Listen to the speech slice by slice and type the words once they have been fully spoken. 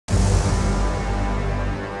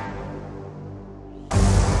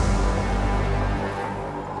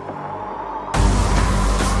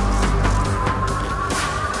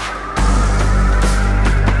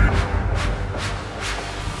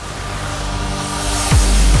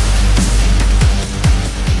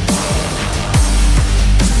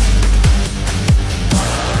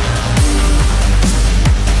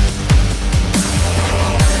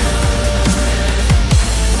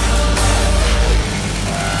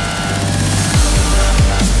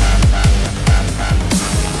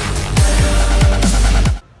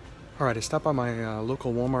Alright, I stopped by my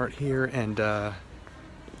local Walmart here and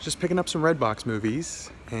just picking up some Redbox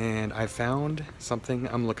movies, and I found something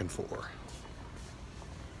I'm looking for.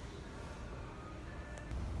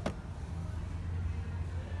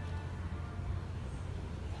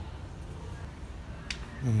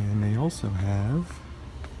 And they also have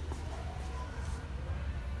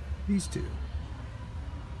these two.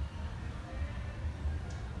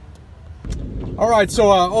 Alright, so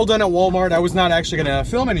all done at Walmart. I was not actually going to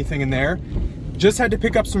film anything in there. Just had to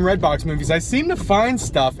pick up some Redbox movies. I seem to find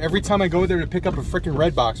stuff every time I go there to pick up a freaking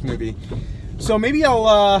Redbox movie. So maybe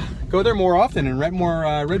I'll go there more often and rent more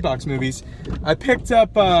Redbox movies. I picked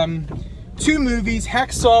up 2 movies,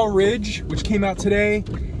 Hacksaw Ridge, which came out today,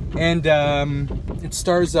 and it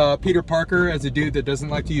stars Peter Parker as a dude that doesn't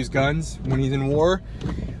like to use guns when he's in war,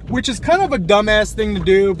 which is kind of a dumbass thing to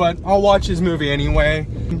do, but I'll watch his movie anyway.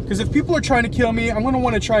 Because if people are trying to kill me, I'm going to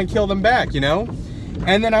want to try and kill them back, you know?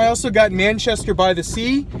 And then I also got Manchester by the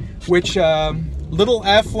Sea, which Little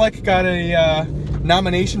Affleck got a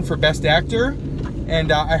nomination for Best Actor,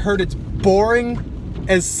 and I heard it's boring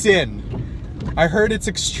as sin. I heard it's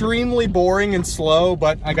extremely boring and slow,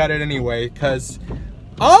 but I got it anyway, because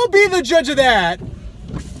I'll be the judge of that.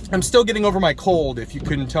 I'm still getting over my cold, if you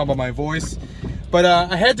couldn't tell by my voice. But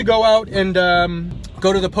I had to go out and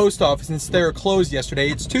go to the post office since they were closed yesterday.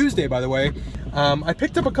 It's Tuesday, by the way. I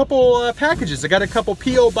picked up a couple packages. I got a couple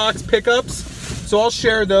P.O. box pickups, so I'll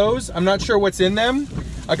share those. I'm not sure what's in them.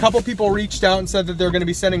 A couple people reached out and said that they're going to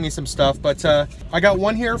be sending me some stuff, but I got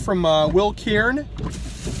one here from Will Kieran,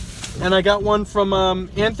 and I got one from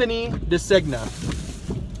Anthony DeSegna.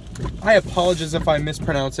 I apologize if I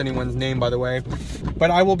mispronounce anyone's name, by the way,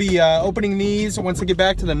 but I will be opening these once I get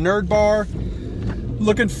back to the Nerd Bar.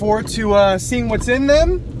 Looking forward to seeing what's in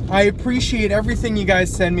them. I appreciate everything you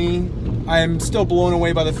guys send me. I'm still blown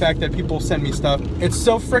away by the fact that people send me stuff. It's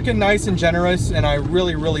so freaking nice and generous, and I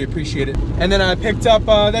really, really appreciate it. And then I picked up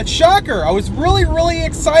that Shocker. I was really, really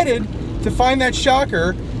excited to find that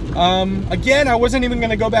Shocker. Again, I wasn't even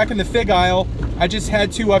gonna go back in the fig aisle. I just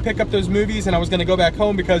had to pick up those movies, and I was gonna go back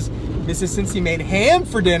home because Mrs. Cincy made ham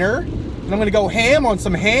for dinner, and I'm gonna go ham on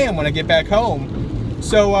some ham when I get back home.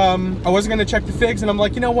 So I wasn't gonna check the figs, and I'm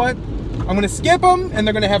like, you know what? I'm gonna skip them, and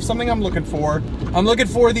they're gonna have something I'm looking for. I'm looking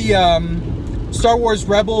for the Star Wars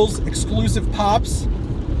Rebels exclusive pops,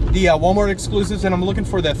 the Walmart exclusives, and I'm looking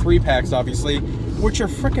for the 3-packs, obviously, which are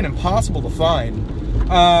freaking impossible to find.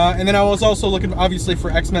 And then I was also looking, obviously, for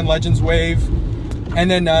X-Men Legends Wave, and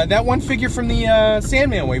then that one figure from the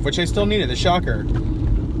Sandman Wave, which I still needed, the Shocker.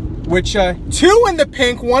 Which 2 in the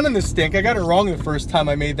pink, 1 in the stink. I got it wrong the first time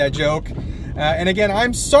I made that joke. And again,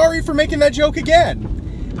 I'm sorry for making that joke again.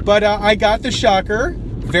 But I got the Shocker.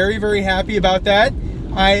 Very, very happy about that.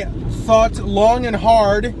 I thought long and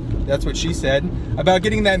hard, that's what she said, about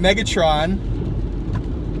getting that Megatron.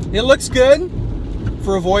 It looks good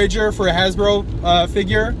for a Voyager, for a Hasbro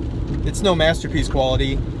figure. It's no masterpiece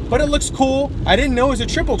quality, but it looks cool. I didn't know it was a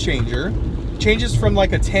triple changer. Changes from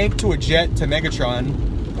like a tank to a jet to Megatron.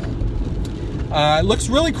 It looks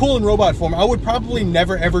really cool in robot form. I would probably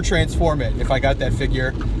never ever transform it if I got that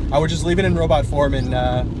figure. I would just leave it in robot form and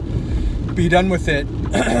be done with it.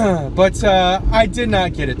 But I did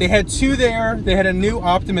not get it. They had 2 there. They had a new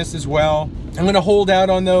Optimus as well. I'm going to hold out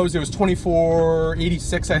on those. It was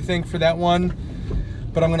 $24.86, I think, for that one.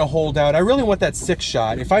 But I'm going to hold out. I really want that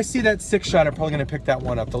 6-shot. If I see that 6-shot, I'm probably going to pick that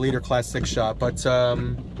one up, the Leader Class 6-shot. But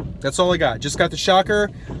that's all I got. Just got the Shocker.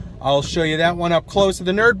 I'll show you that one up close at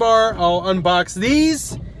the Nerd Bar. I'll unbox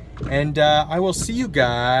these, and I will see you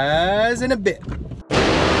guys in a bit.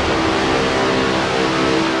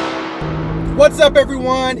 What's up,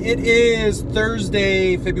 everyone? It is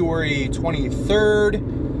Thursday, February 23rd.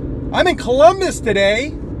 I'm in Columbus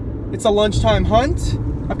today. It's a lunchtime hunt.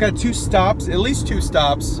 I've got 2 stops, at least 2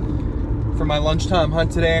 stops for my lunchtime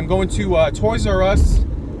hunt today. I'm going to Toys R Us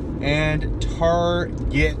and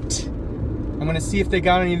Target. I'm going to see if they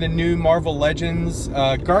got any of the new Marvel Legends,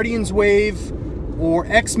 Guardians Wave, or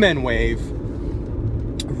X-Men Wave.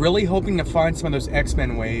 Really hoping to find some of those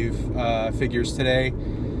X-Men Wave figures today.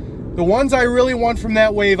 The ones I really want from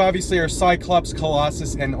that wave, obviously, are Cyclops,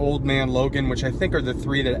 Colossus, and Old Man Logan, which I think are the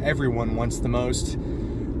 3 that everyone wants the most.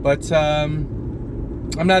 But I'm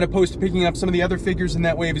not opposed to picking up some of the other figures in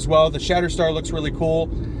that wave as well. The Shatterstar looks really cool.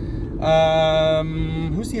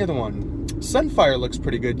 Who's the other one? Sunfire looks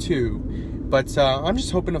pretty good too. But I'm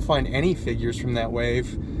just hoping to find any figures from that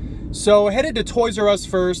wave. So headed to Toys R Us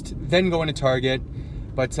first, then going to Target.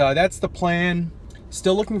 But that's the plan.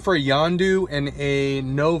 Still looking for a Yondu and a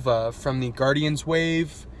Nova from the Guardians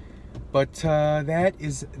wave. But that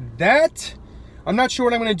is that. I'm not sure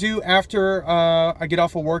what I'm going to do after I get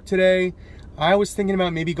off of work today. I was thinking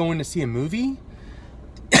about maybe going to see a movie.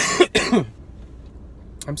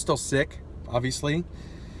 I'm still sick, obviously.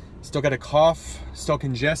 Still got a cough, still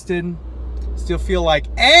congested, still feel like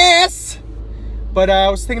ass. But I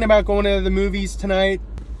was thinking about going to the movies tonight.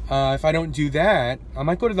 If I don't do that, I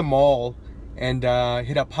might go to the mall and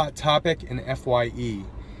hit up Hot Topic and FYE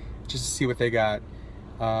just to see what they got.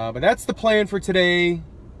 But that's the plan for today.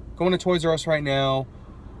 Going to Toys R Us right now.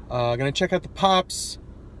 Gonna check out the Pops.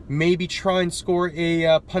 Maybe try and score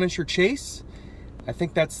a Punisher Chase. I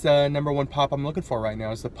think that's the #1 Pop I'm looking for right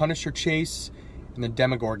now, is the Punisher Chase and the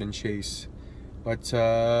Demogorgon Chase. But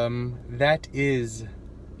that is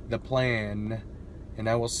the plan, and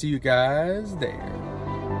I will see you guys there.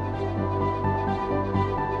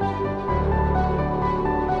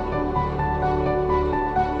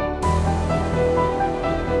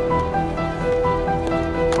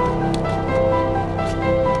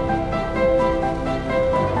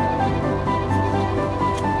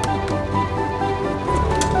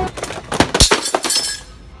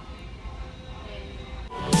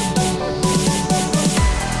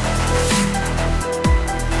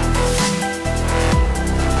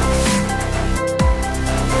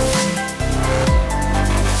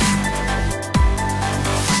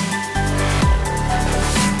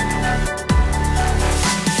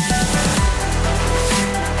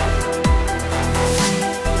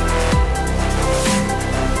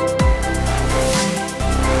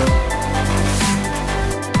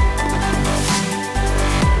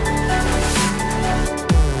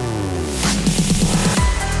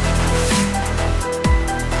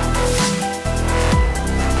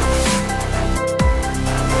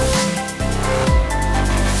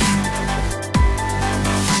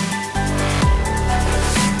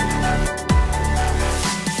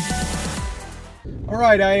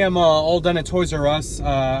 Alright, I am all done at Toys R Us.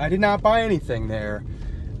 I did not buy anything there.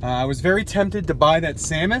 I was very tempted to buy that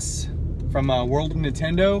Samus from World of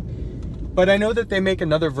Nintendo, but I know that they make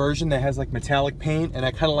another version that has like metallic paint, and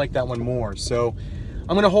I kind of like that one more. So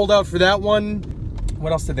I'm going to hold out for that one.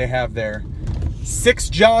 What else did they have there? 6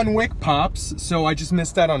 John Wick Pops, so I just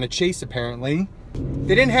missed out on a Chase apparently.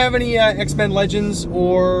 They didn't have any X-Men Legends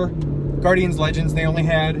or Guardians Legends. They only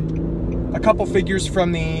had a couple figures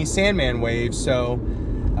from the Sandman wave, so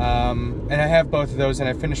and I have both of those, and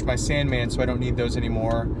I finished my Sandman, so I don't need those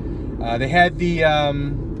anymore. They had the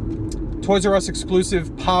Toys R Us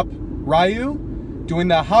exclusive Pop Ryu doing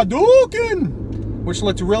the Hadouken, which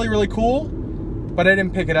looked really, really cool, but I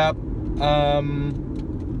didn't pick it up.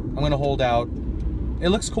 I'm gonna hold out. It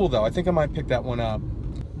looks cool though. I think I might pick that one up.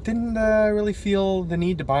 Didn't really feel the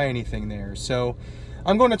need to buy anything there, so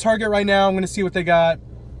I'm going to Target right now. I'm gonna see what they got.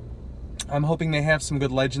 I'm hoping they have some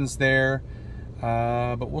good Legends there,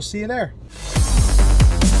 but we'll see you there.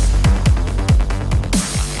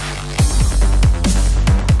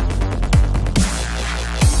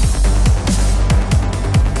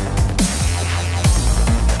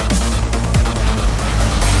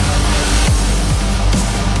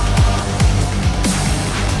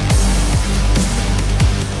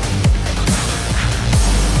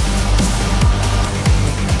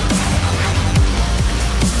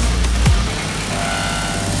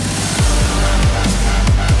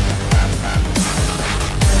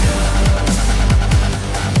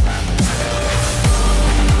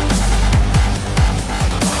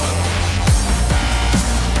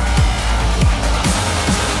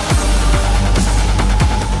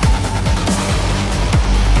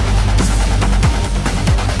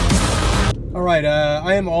 Alright,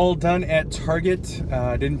 I am all done at Target.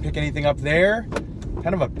 Didn't pick anything up there.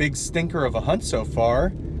 Kind of a big stinker of a hunt so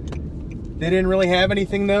far. They didn't really have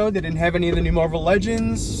anything though. They didn't have any of the new Marvel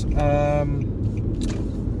Legends. No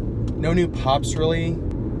new Pops really.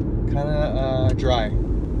 Kind of dry.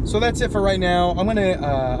 So that's it for right now. I'm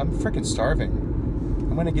freaking starving.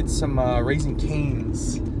 I'm gonna get some Raising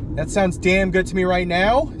Cane's. That sounds damn good to me right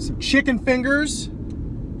now. Some chicken fingers,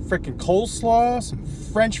 freaking coleslaw, some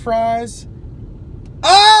French fries.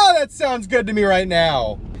 Oh, that sounds good to me right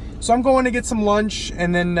now. So I'm going to get some lunch,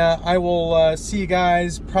 and then I will see you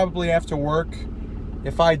guys probably after work.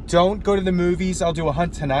 If I don't go to the movies, I'll do a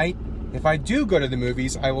hunt tonight. If I do go to the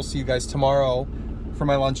movies, I will see you guys tomorrow for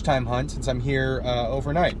my lunchtime hunt, since I'm here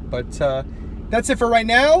overnight. But that's it for right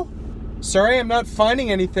now. Sorry I'm not finding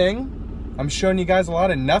anything. I'm showing you guys a lot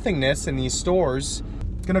of nothingness in these stores.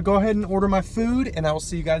 Gonna go ahead and order my food, and I will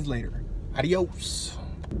see you guys later. Adios.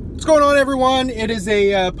 What's going on, everyone? It is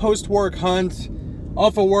a post-work hunt.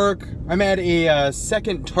 Off of work, I'm at a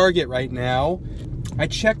second Target right now. I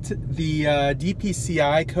checked the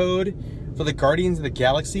DPCI code for the Guardians of the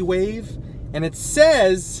Galaxy wave, And it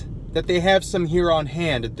says that they have some here on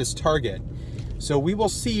hand at this Target. So we will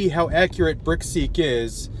see how accurate BrickSeek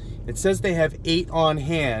is. It says they have 8 on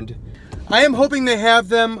hand. I am hoping they have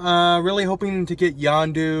them. Really hoping to get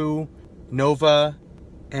Yondu, Nova,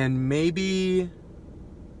 and maybe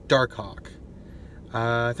Darkhawk.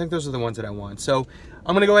 I think those are the ones that I want. So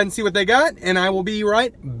I'm gonna go ahead and see what they got, and I will be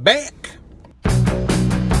right back.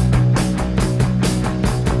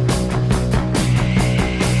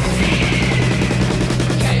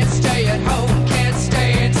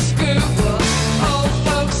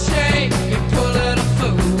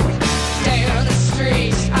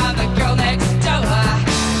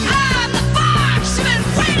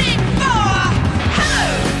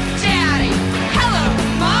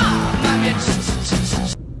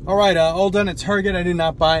 Alright, all done at Target. I did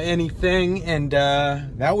not buy anything, and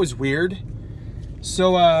that was weird.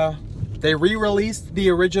 So, they re-released the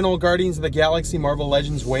original Guardians of the Galaxy Marvel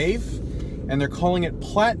Legends Wave, and they're calling it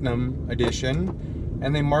Platinum Edition,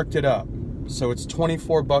 and they marked it up. So it's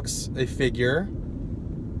 24 bucks a figure,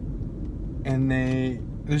 and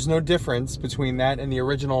there's no difference between that and the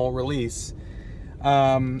original release.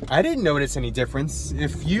 I didn't notice any difference.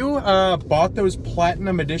 If you bought those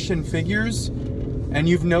Platinum Edition figures, and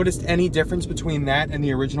you've noticed any difference between that and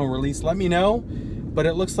the original release, let me know. But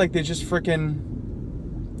it looks like they just frickin'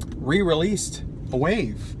 re-released a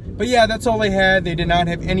wave. But yeah, that's all they had. They did not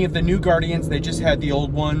have any of the new Guardians. They just had the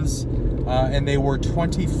old ones. And they were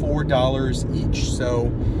 $24 each. So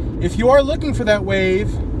if you are looking for that wave,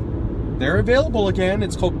 they're available again.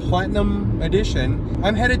 It's called Platinum Edition.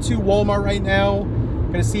 I'm headed to Wal Mart right now.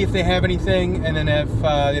 Gonna see if they have anything. And then if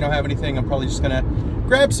they don't have anything, I'm probably just gonna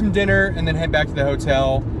grab some dinner and then head back to the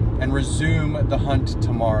hotel and resume the hunt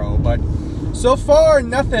tomorrow. But so far,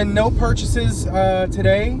 nothing, no purchases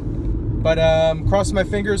today. But crossing my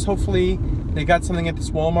fingers, hopefully they got something at this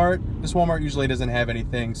Walmart. This Walmart usually doesn't have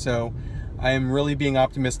anything, so I am really being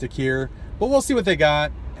optimistic here. But we'll see what they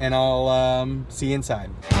got, and I'll see you inside.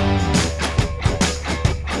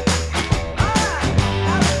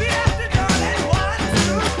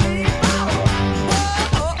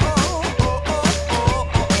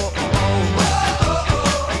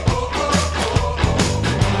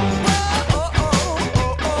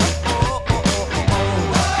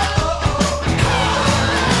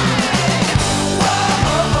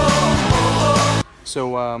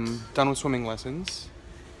 So, done with swimming lessons,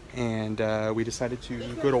 and we decided to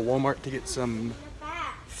go to Walmart to get some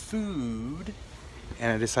food,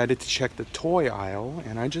 and I decided to check the toy aisle,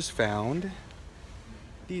 and I just found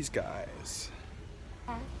these guys.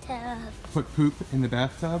 Bathtub. Put poop in the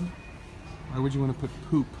bathtub? Why would you want to put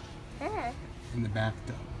poop in the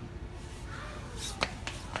bathtub?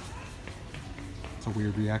 It's a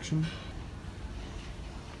weird reaction.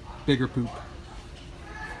 Bigger poop.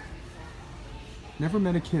 Never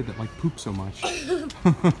met a kid that liked poop so much.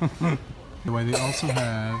 Anyway, they also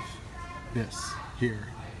have this here.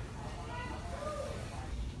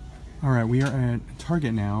 Alright, we are at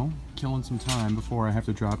Target now, killing some time before I have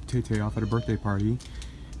to drop Tay-Tay off at a birthday party.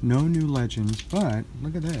 No new legends, but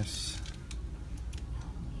look at this.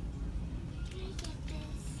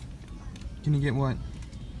 Can you get what?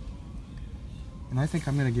 And I think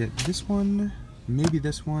I'm gonna get this one, maybe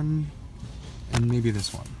this one, and maybe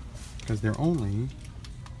this one. Because they're only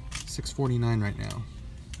 $6.49 right now.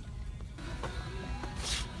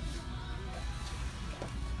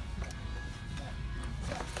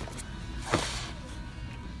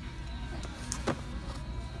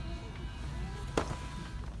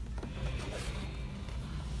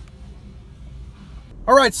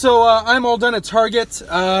 Alright, so I'm all done at Target.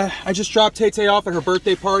 I just dropped Tay-Tay off at her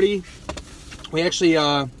birthday party. We actually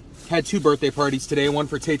had 2 birthday parties today, one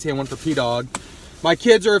for Tay-Tay and one for P-Dog. My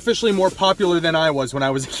kids are officially more popular than I was when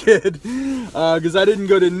I was a kid, because I didn't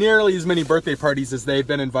go to nearly as many birthday parties as they've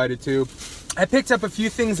been invited to. I picked up a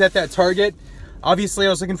few things at that Target. Obviously,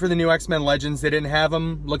 I was looking for the new X-Men Legends. They didn't have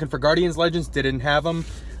them. Looking for Guardians Legends. They didn't have them.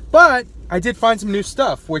 But I did find some new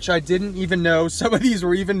stuff, which I didn't even know some of these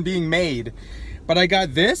were even being made. But I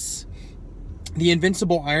got this, the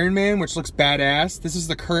Invincible Iron Man, which looks badass. This is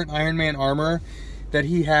the current Iron Man armor that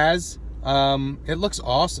he has. It looks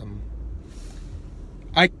awesome.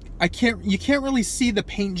 You can't really see the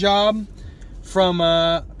paint job from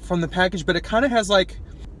the package, but it kind of has like,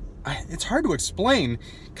 it's hard to explain,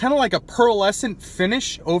 kind of like a pearlescent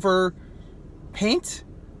finish over paint,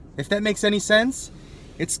 if that makes any sense.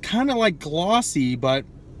 It's kind of like glossy, but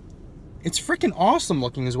it's freaking awesome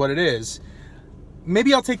looking is what it is.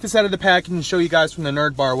 Maybe I'll take this out of the package and show you guys from the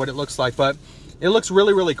Nerd Bar what it looks like, but it looks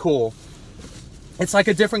really, really cool. It's like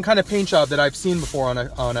a different kind of paint job that I've seen before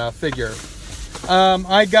on a figure.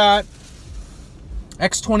 I got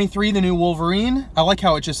X-23, the new Wolverine. I like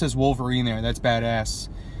how it just says Wolverine there. That's badass.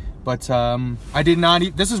 But I did not,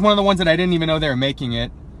 this is one of the ones that I didn't even know they were making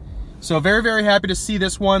it. So very, very happy to see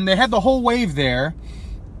this one. They had the whole wave there.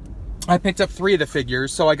 I picked up 3 of the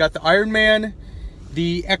figures. So I got the Iron Man,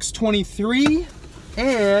 the X-23,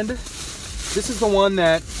 and this is the one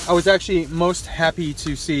that I was actually most happy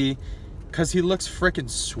to see because he looks freaking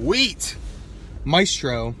sweet.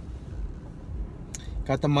 Maestro.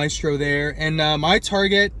 Got the Maestro there. And my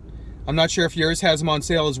Target, I'm not sure if yours has them on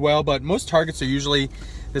sale as well, but most Targets are usually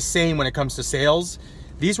the same when it comes to sales.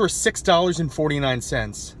 These were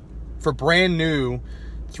 $6.49 for brand new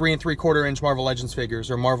 3 3/4 inch Marvel Legends figures,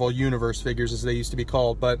 or Marvel Universe figures as they used to be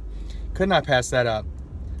called, but could not pass that up.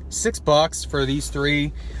 $6 for these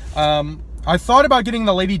 3. I thought about getting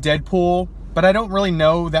the Lady Deadpool, but I don't really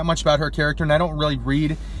know that much about her character, and I don't really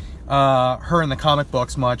read her in the comic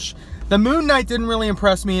books much. The Moon Knight didn't really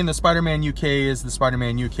impress me, and the Spider-Man UK is the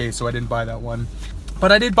Spider-Man UK, so I didn't buy that one.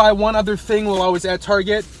 But I did buy one other thing while I was at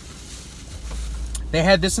Target. They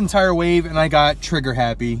had this entire wave, and I got Trigger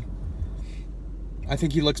Happy. I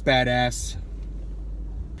think he looks badass.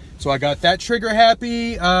 So I got that Trigger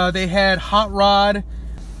Happy. They had Hot Rod,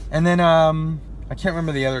 and then I can't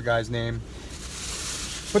remember the other guy's name.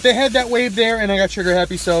 But they had that wave there, and I got Trigger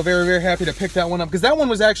Happy, so very, very happy to pick that one up. Because that one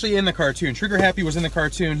was actually in the cartoon. Trigger Happy was in the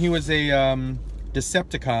cartoon. He was a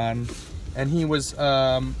Decepticon, and he was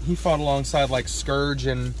he fought alongside like Scourge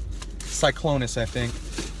and Cyclonus, I think.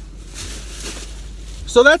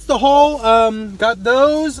 So that's the haul. Got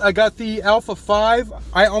those. I got the Alpha 5.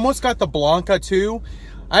 I almost got the Blanca too.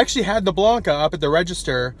 I actually had the Blanca up at the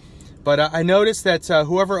register, but I noticed that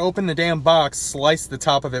whoever opened the damn box sliced the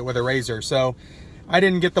top of it with a razor. So I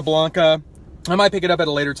didn't get the Blanca. I might pick it up at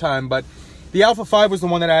a later time, but the Alpha 5 was the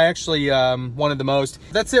one that I actually wanted the most.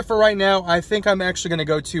 That's it for right now. I think I'm actually going to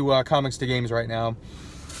go to Comics to Games right now.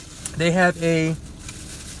 They have a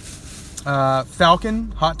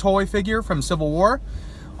Falcon hot toy figure from Civil War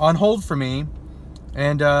on hold for me,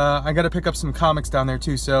 and I got to pick up some comics down there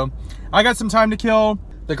too, so I got some time to kill.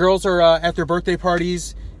 The girls are at their birthday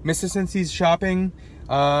parties. Mrs. Cincy's shopping.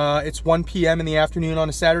 It's 1 p.m. in the afternoon on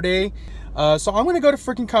a Saturday. So I'm going to go to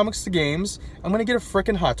frickin' Comics to Games. I'm going to get a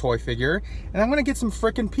frickin' hot toy figure. And I'm going to get some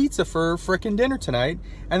frickin' pizza for frickin' dinner tonight.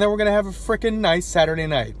 And then we're going to have a frickin' nice Saturday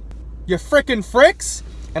night. You frickin' fricks!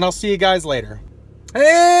 And I'll see you guys later.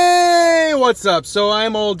 Hey, what's up? So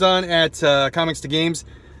I'm all done at Comics to Games.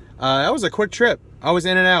 That was a quick trip. I was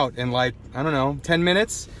in and out in like, I don't know, 10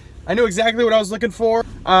 minutes. I knew exactly what I was looking for.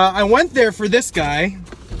 I went there for this guy.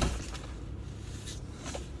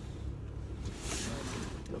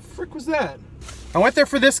 Frick was that? I went there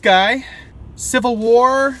for this guy. Civil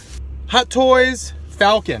War, Hot Toys,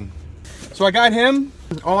 Falcon. So I got him.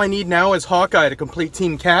 All I need now is Hawkeye to complete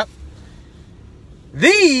Team Cap.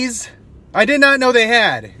 These, I did not know they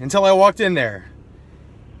had until I walked in there.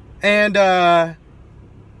 And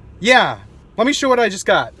yeah, let me show what I just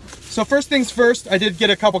got. So first things first, I did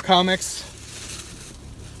get a couple comics.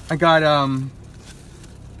 I got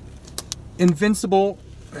Invincible,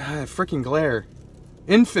 freaking glare.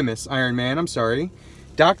 Infamous Iron Man, I'm sorry.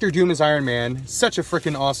 Dr. Doom is Iron Man. Such a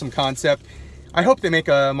freaking awesome concept. I hope they make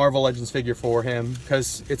a Marvel Legends figure for him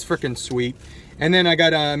because it's freaking sweet. And then I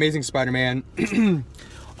got Amazing Spider-Man.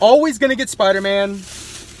 Always gonna get Spider-Man.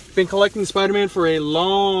 Been collecting Spider-Man for a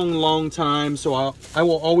long, long time, so I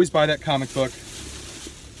will always buy that comic book.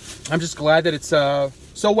 I'm just glad that it's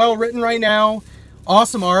so well written right now.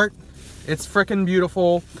 Awesome art. It's freaking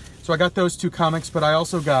beautiful. So I got those 2 comics, but I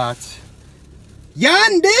also got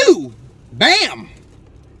Yondu! Bam!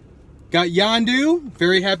 Got Yondu.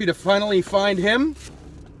 Very happy to finally find him.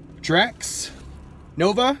 Drax.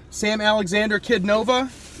 Nova. Sam Alexander Kid Nova.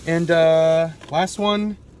 And last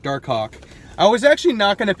one, Darkhawk. I was actually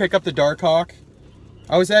not going to pick up the Darkhawk.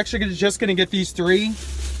 I was actually just going to get these 3.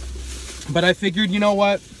 But I figured, you know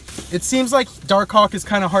what? It seems like Darkhawk is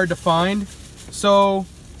kind of hard to find. So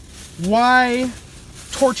why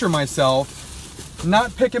torture myself,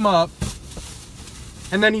 not pick him up,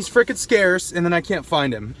 and then he's freaking scarce, and then I can't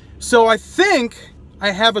find him. So I think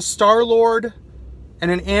I have a Star-Lord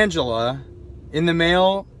and an Angela in the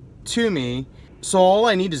mail to me. So all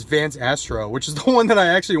I need is Vance Astro, which is the one that I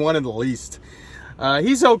actually wanted the least.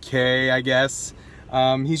 He's okay, I guess.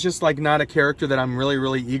 He's just like not a character that I'm really,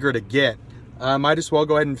 really eager to get. Might as well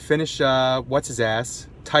go ahead and finish, what's his ass,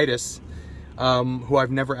 Titus, who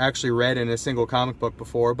I've never actually read in a single comic book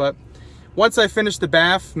before. But once I finish the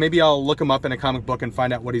Bath, maybe I'll look him up in a comic book and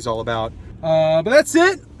find out what he's all about. But that's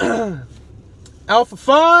it. Alpha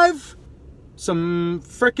 5, some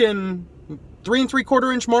frickin' 3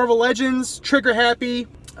 3/4 inch Marvel Legends, Trigger Happy,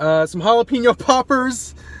 some jalapeno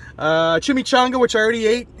poppers, chimichanga, which I already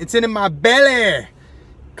ate. It's in my belly.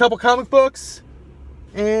 A couple comic books,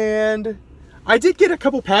 and I did get a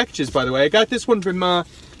couple packages, by the way. I got this one from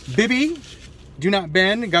Bibby, Do Not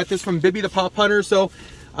Bend. I got this from Bibby the Pop Hunter, so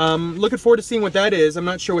looking forward to seeing what that is. I'm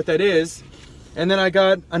not sure what that is. And then I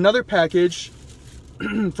got another package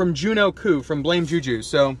from Juno Koo from Blame Juju.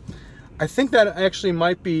 So I think that actually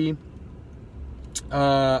might be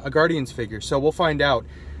a Guardians figure, so we'll find out.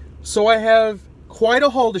 So I have quite a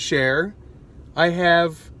haul to share. I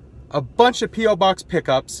have a bunch of P.O. Box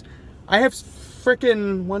pickups. I have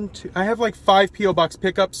freaking I have like 5 P.O. Box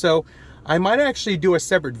pickups, so I might actually do a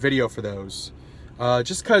separate video for those.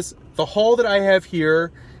 Just because the haul that I have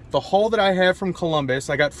here, the haul that I have from Columbus,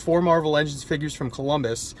 I got 4 Marvel Legends figures from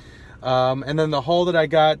Columbus, and then the haul that I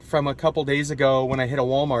got from a couple days ago when I hit a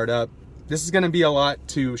Walmart up. This is going to be a lot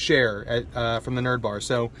to share from the Nerd Bar,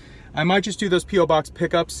 so I might just do those P.O. Box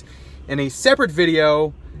pickups in a separate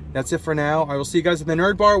video. That's it for now. I will see you guys at the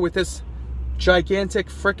Nerd Bar with this gigantic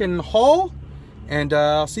frickin' haul, and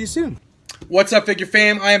I'll see you soon. What's up, figure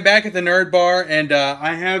fam? I am back at the Nerd Bar, and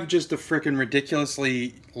I have just a frickin'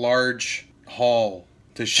 ridiculously large haul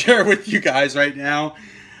to share with you guys right now.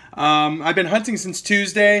 I've been hunting since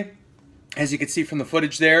Tuesday, as you can see from the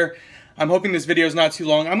footage there. I'm hoping this video is not too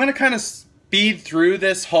long. I'm going to kind of speed through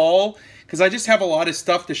this haul because I just have a lot of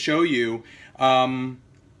stuff to show you. I'm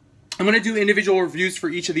going to do individual reviews for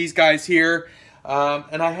each of these guys here.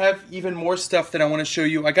 And I have even more stuff that I want to show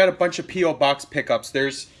you. I got a bunch of P.O. Box pickups.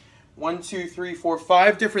 There's 1, 2, 3, 4,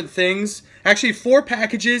 5 different things. Actually, 4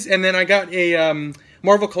 packages, and then I got a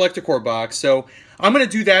Marvel Collector Corps box. So I'm going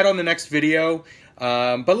to do that on the next video.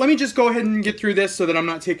 But let me just go ahead and get through this so that I'm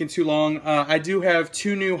not taking too long. I do have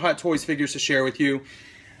 2 new Hot Toys figures to share with you.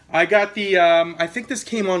 I got the, I think this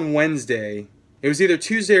came on Wednesday. It was either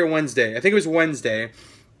Tuesday or Wednesday. I think it was Wednesday.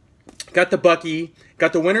 Got the Bucky.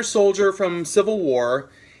 Got the Winter Soldier from Civil War.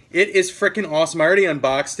 It is freaking awesome. I already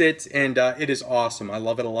unboxed it, and it is awesome. I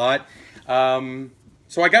love it a lot.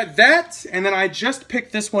 So I got that, and then I just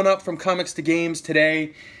picked this one up from Comics to Games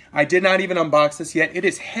today. I did not even unbox this yet. It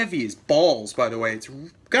is heavy as balls, by the way. It's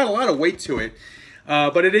got a lot of weight to it.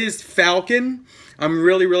 But it is Falcon. I'm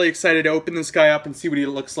really, really excited to open this guy up and see what he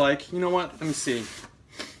looks like. You know what? Let me see.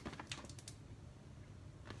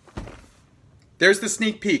 There's the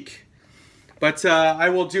sneak peek. But I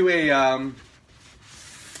will do a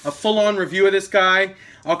full-on review of this guy.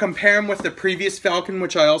 I'll compare him with the previous Falcon,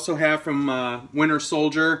 which I also have from Winter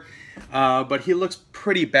Soldier. But he looks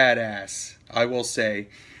pretty badass, I will say.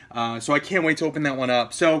 So I can't wait to open that one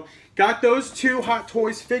up. So, got those 2 Hot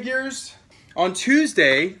Toys figures. On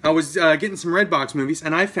Tuesday, I was getting some Redbox movies,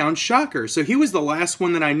 and I found Shocker. So he was the last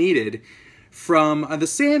one that I needed from the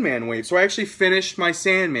Sandman wave. So I actually finished my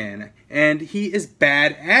Sandman, and he is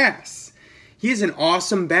badass. He is an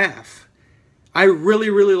awesome baff. I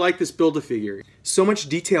really, really like this Build-A-Figure. So much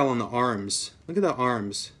detail on the arms. Look at the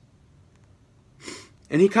arms.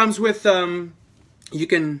 And he comes with, you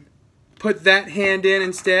can put that hand in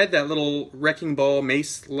instead, that little wrecking ball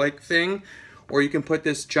mace-like thing, or you can put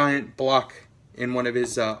this giant block in one of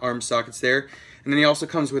his arm sockets there. And then he also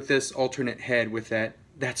comes with this alternate head with that.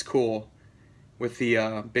 That's cool, with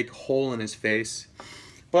the big hole in his face.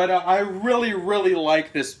 But I really, really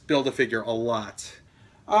like this Build-A-Figure a lot.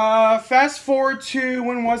 Fast forward to,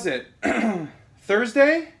 when was it?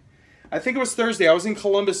 Thursday? I think it was Thursday. I was in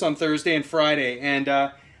Columbus on Thursday and Friday, and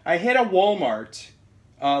I hit a Walmart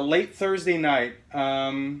late Thursday night,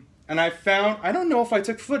 and I found, I don't know if I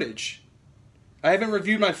took footage. I haven't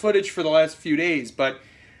reviewed my footage for the last few days, but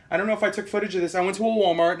I don't know if I took footage of this. I went to a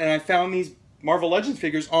Walmart, and I found these Marvel Legends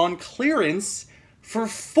figures on clearance for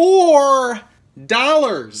 $4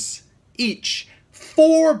 each.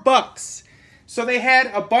 $4. So they had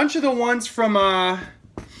a bunch of the ones from,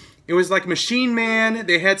 it was like Machine Man.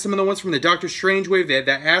 They had some of the ones from the Doctor Strange wave. They had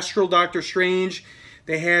that Astral Doctor Strange.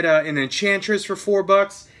 They had an Enchantress for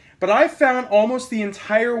 $4. But I found almost the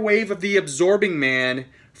entire wave of the Absorbing Man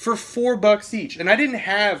for $4 each. And I didn't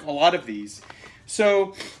have a lot of these.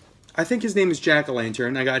 So I think his name is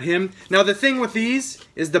Jack-O-Lantern. I got him. Now the thing with these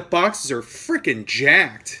is the boxes are freaking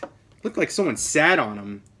jacked. Look like someone sat on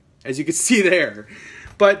them, as you can see there.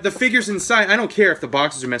 But the figures inside, I don't care if the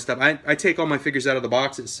boxes are messed up. I take all my figures out of the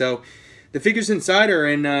boxes. So the figures inside are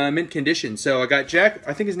in mint condition. So I got Jack,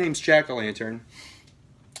 I think his name's Jack-O-Lantern.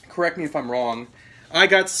 Correct me if I'm wrong. I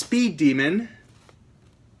got Speed Demon.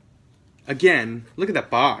 Again, look at that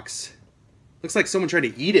box. Looks like someone tried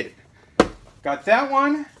to eat it. Got that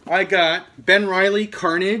one. I got Ben Reilly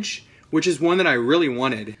Carnage, which is one that I really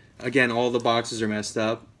wanted. Again, all the boxes are messed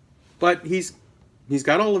up. But he's He's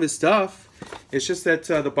got all of his stuff. It's just that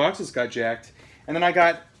the boxes got jacked. And then I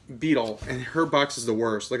got Beetle, and her box is the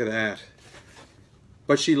worst. Look at that.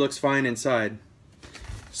 But she looks fine inside.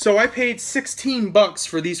 So I paid 16 bucks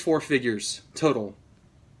for these 4 figures total.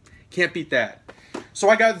 Can't beat that. So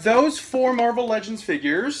I got those 4 Marvel Legends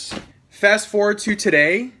figures. Fast forward to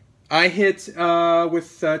today. I hit,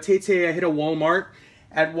 with Tay-Tay, I hit a Wal Mart.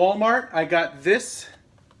 At Wal Mart, I got this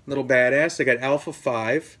little badass. I got Alpha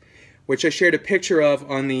 5, which I shared a picture of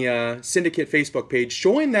on the Syndicate Facebook page.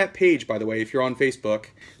 Join that page, by the way, if you're on Facebook.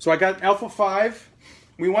 So I got Alpha 5.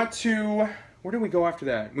 We went to, where did we go after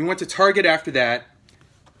that? We went to Target after that.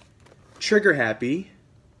 Trigger Happy,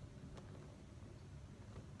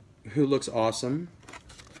 who looks awesome.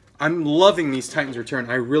 I'm loving these Titans Return.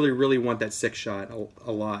 I really, really want that 6-shot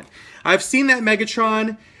a lot. I've seen that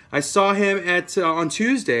Megatron. I saw him at on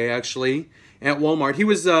Tuesday, actually, at Walmart. He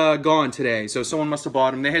was gone today, so someone must have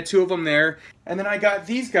bought him. They had 2 of them there. And then I got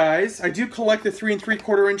these guys. I do collect the 3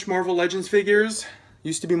 3/4 inch Marvel Legends figures.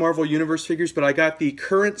 Used to be Marvel Universe figures, but I got the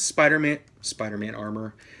current Spider-Man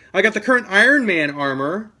armor. I got the current Iron Man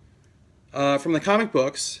armor from the comic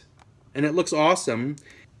books, and it looks awesome.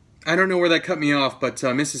 I don't know where that cut me off, but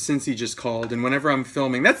Mrs. Cincy just called, and whenever I'm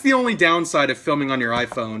filming, that's the only downside of filming on your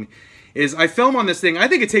iPhone, is I film on this thing. I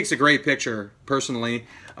think it takes a great picture, personally,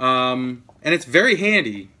 and it's very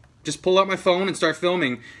handy. Just pull out my phone and start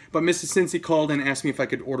filming. But Mrs. Cincy called and asked me if I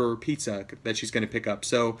could order a pizza that she's going to pick up.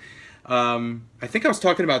 So I think I was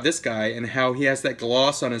talking about this guy and how he has that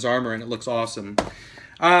gloss on his armor, and it looks awesome.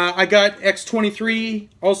 I got X-23,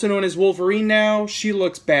 also known as Wolverine now. She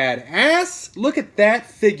looks badass. Look at that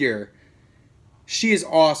figure. She is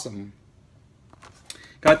awesome.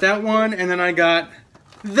 Got that one, and then I got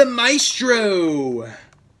the Maestro.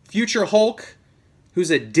 Future Hulk,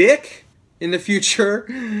 who's a dick in the future.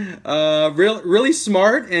 Really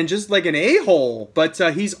smart and just like an a-hole. But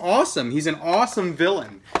he's awesome. He's an awesome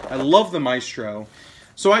villain. I love the Maestro.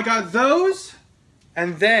 So I got those.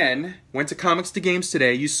 And then, went to Comics to Games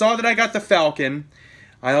today. You saw that I got the Falcon.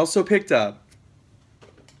 I also picked up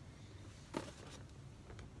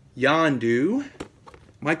Yondu,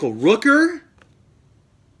 Michael Rooker,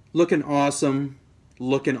 looking awesome,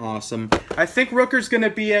 looking awesome. I think Rooker's going to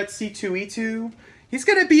be at C2E2. He's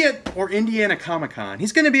going to be at, or Indiana Comic-Con.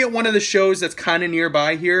 He's going to be at one of the shows that's kind of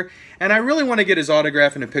nearby here. And I really want to get his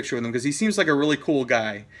autograph and a picture with him because he seems like a really cool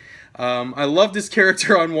guy. I loved his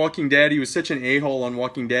character on Walking Dead. He was such an a-hole on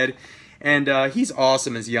Walking Dead. And he's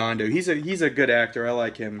awesome as Yondu. He's a good actor. I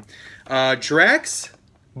like him. Drax,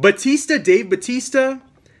 Batista, Dave Batista.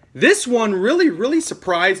 This one really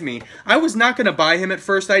surprised me. I was not going to buy him at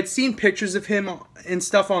first. I'd seen pictures of him and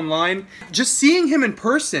stuff online. Just seeing him in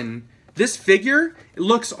person, this figure, it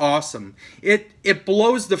looks awesome. It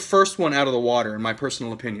blows the first one out of the water, in my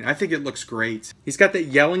personal opinion. I think it looks great. He's got that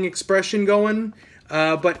yelling expression going.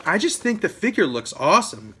 But I just think the figure looks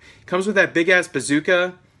awesome. Comes with that big-ass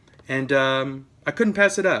bazooka, and I couldn't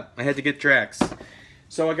pass it up. I had to get Drax.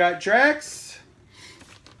 So I got Drax,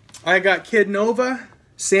 I got Kid Nova,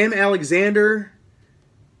 Sam Alexander.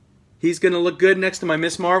 He's going to look good next to my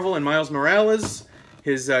Miss Marvel and Miles Morales,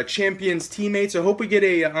 his Champions teammates. I hope we get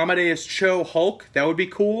a Amadeus Cho Hulk. That would be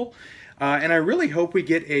cool. And I really hope we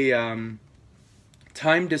get a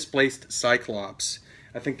time-displaced Cyclops.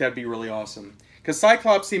 I think that'd be really awesome. Because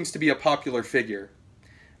Cyclops seems to be a popular figure.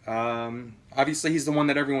 Obviously, he's the one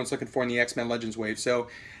that everyone's looking for in the X-Men Legends wave. So,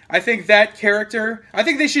 I think that character... I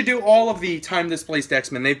think they should do all of the time-displaced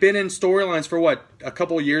X-Men. They've been in storylines for, what, a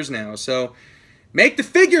couple years now. So, make the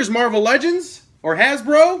figures, Marvel Legends! Or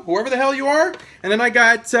Hasbro, whoever the hell you are. And then I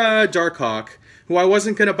got Darkhawk, who I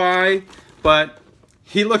wasn't going to buy, but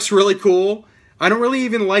he looks really cool. I don't really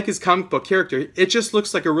even like his comic book character. It just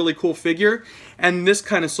looks like a really cool figure. And this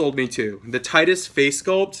kind of sold me too. The Titus face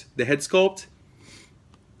sculpt, the head sculpt.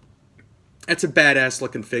 That's a badass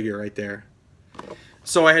looking figure right there.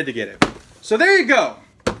 So I had to get it. So there you go.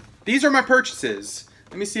 These are my purchases.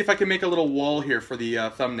 Let me see if I can make a little wall here for the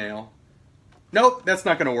thumbnail. Nope, that's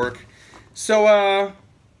not going to work. So,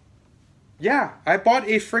 yeah, I bought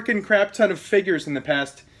a freaking crap ton of figures in the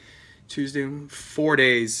past 4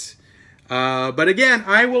 days. But again,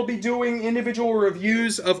 I will be doing individual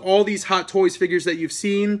reviews of all these Hot Toys figures that you've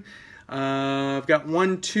seen. I've got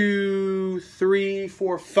 1, 2, 3,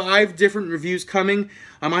 4, 5 different reviews coming.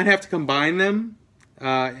 I might have to combine them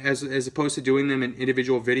as opposed to doing them in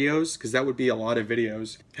individual videos, because that would be a lot of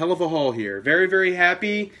videos. Hell of a haul here. Very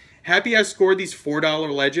happy. Happy I scored these $4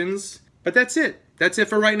 Legends. But that's it. That's it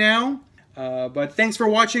for right now. But thanks for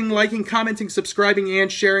watching, liking, commenting, subscribing,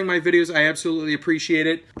 and sharing my videos. I absolutely appreciate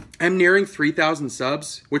it. I'm nearing 3,000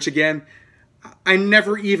 subs, which again, I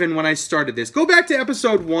never even, when I started this. Go back to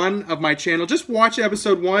episode 1 of my channel. Just watch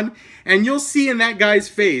episode 1, and you'll see in that guy's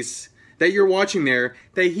face that you're watching there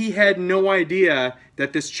that he had no idea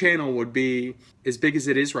that this channel would be as big as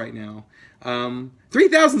it is right now.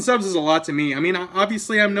 3,000 subs is a lot to me. I mean,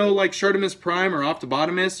 obviously I'm no like Shartimus Prime or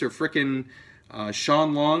Optobotomist or frickin'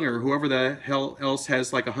 Sean Long or whoever the hell else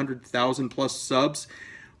has like 100,000 plus subs.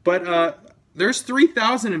 But there's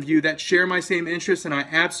 3,000 of you that share my same interests, and I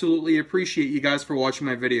absolutely appreciate you guys for watching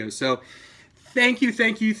my videos. So thank you,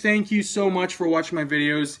 thank you, thank you so much for watching my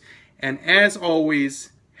videos. And as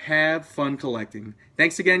always, have fun collecting.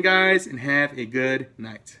 Thanks again, guys, and have a good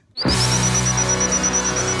night.